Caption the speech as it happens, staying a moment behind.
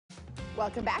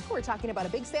Welcome back. We're talking about a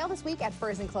big sale this week at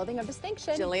Furs and Clothing of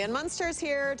Distinction. Jillian Munster's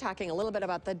here talking a little bit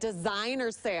about the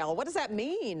designer sale. What does that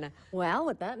mean? Well,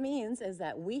 what that means is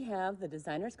that we have the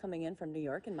designers coming in from New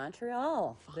York and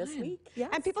Montreal this week. Yes.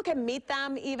 And people can meet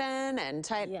them even,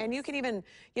 and and you can even,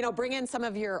 bring in some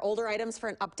of your older items for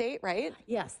an update, right?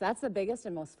 Yes, that's the biggest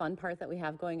and most fun part that we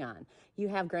have going on. You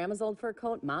have grandma's old fur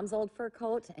coat, mom's old fur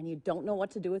coat, and you don't know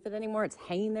what to do with it anymore. It's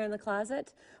hanging there in the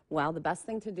closet. Well, the best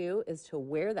thing to do is to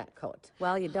wear that coat.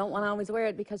 Well, you don't want to always wear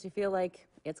it because you feel like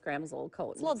it's grandma's old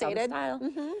coat. It's a little dated. Style.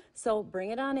 So bring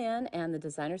it on in, and the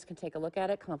designers can take a look at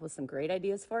it, come up with some great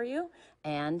ideas for you,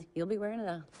 and you'll be wearing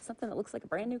something that looks like a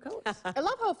brand new coat. I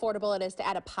love how affordable it is to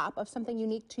add a pop of something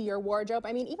unique to your wardrobe.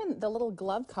 I mean, even the little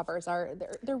glove covers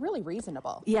they're really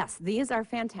reasonable. Yes, these are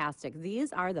fantastic.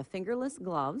 These are the fingerless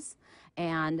gloves,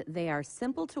 and they are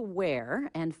simple to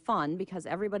wear and fun because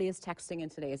everybody is texting in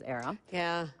today's era.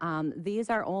 Yeah.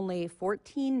 These are only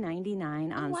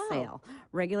 $14.99 on sale.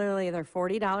 Regularly, they're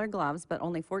 $40 gloves, but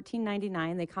only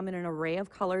 $14.99. They come in an array of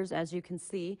colors, as you can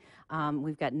see.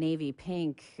 We've got navy,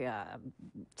 pink,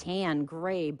 tan,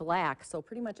 gray, black, so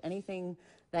pretty much anything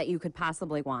that you could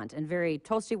possibly want, and very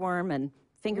toasty warm and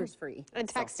fingers free. And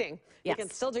texting. Yes. You can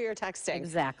still do your texting.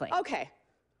 Exactly. Okay.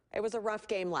 It was a rough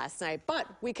game last night, but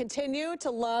we continue to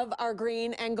love our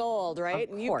green and gold, right?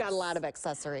 Of You've got a course. lot of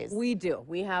accessories. We do.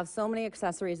 We have so many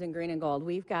accessories in green and gold.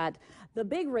 We've got the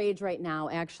big rage right now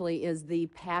actually is the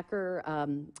Packer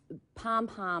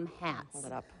pom-pom hats. Hold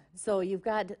it up. So you've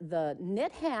got the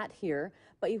knit hat here,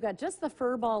 but you've got just the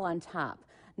fur ball on top.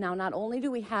 Now, not only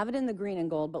do we have it in the green and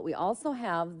gold, but we also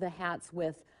have the hats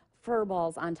with fur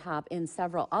balls on top in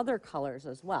several other colors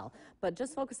as well. But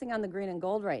just focusing on the green and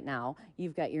gold right now,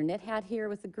 you've got your knit hat here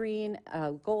with the green,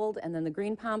 gold, and then the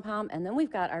green pom-pom, and then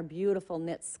we've got our beautiful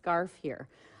knit scarf here.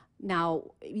 Now,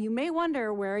 you may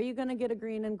wonder, where are you going to get a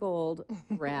green and gold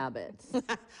rabbit?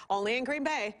 Only in Green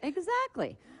Bay.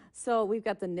 Exactly. So we've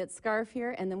got the knit scarf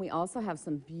here, and then we also have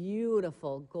some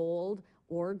beautiful gold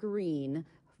or green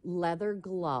leather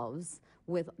gloves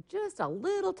with just a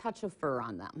little touch of fur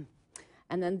on them.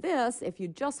 And then this, if you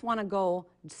just want to go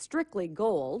strictly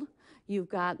gold, you've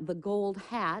got the gold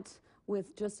hat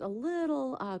with just a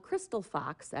little crystal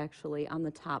fox, actually, on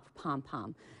the top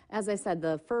pom-pom. As I said,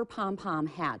 the fur pom-pom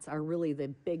hats are really the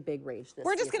big, big rage this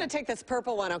We're just season. going to take this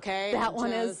purple one, okay? That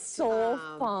one is so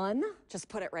fun. Just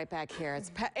put it right back here.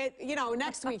 It's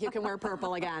next week you can wear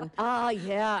purple again. Oh,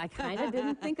 yeah, I kind of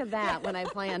didn't think of that when I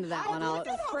planned that one out. Look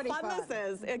at how fun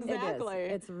this is. Exactly.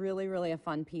 It is. It's really, really a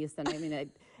fun piece. And I mean,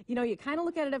 you kind of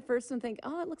look at it at first and think,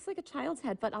 oh, it looks like a child's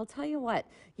head. But I'll tell you what,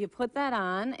 you put that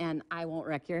on, and I won't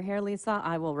wreck your hair, Lisa.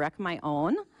 I will wreck my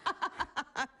own.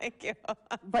 Thank you.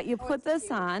 But you put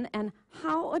this on, and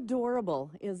how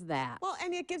adorable is that? Well,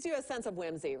 and it gives you a sense of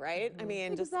whimsy, right? I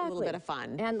mean, just a little bit of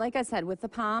fun. And like I said, with the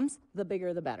poms, the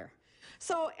bigger the better.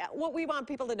 So what we want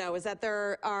people to know is that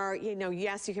there are,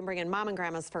 yes, you can bring in mom and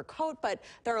grandma's fur coat, but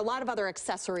there are a lot of other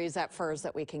accessories at Furs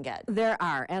that we can get. There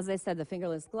are. As I said, the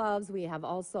fingerless gloves. We have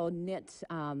also knit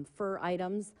fur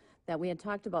items that we had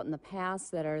talked about in the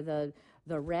past that are the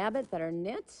rabbit that are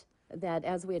knit. That,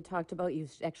 as we had talked about, you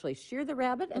actually shear the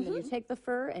rabbit, and then you take the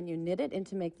fur and you knit it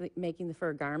into making the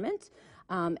fur garment.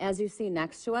 As you see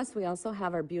next to us, we also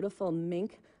have our beautiful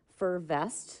mink fur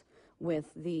vest with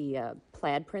the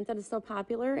plaid print that is so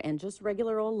popular, and just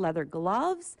regular old leather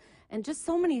gloves, and just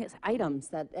so many items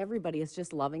that everybody is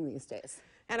just loving these days.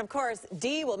 And of course,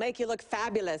 Dee will make you look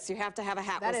fabulous. You have to have a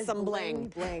hat with some bling.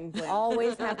 Bling.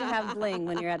 Always have to have bling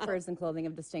when you're at Furs and Clothing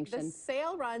of Distinction. The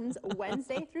sale runs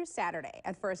Wednesday through Saturday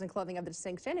at Furs and Clothing of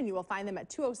Distinction, and you will find them at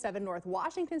 207 North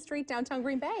Washington Street, downtown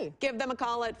Green Bay. Give them a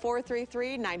call at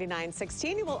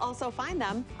 433-9916. You will also find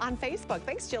them on Facebook.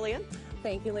 Thanks, Jillian.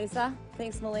 Thank you, Lisa.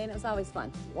 Thanks, Malene. It was always fun.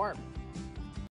 Warm.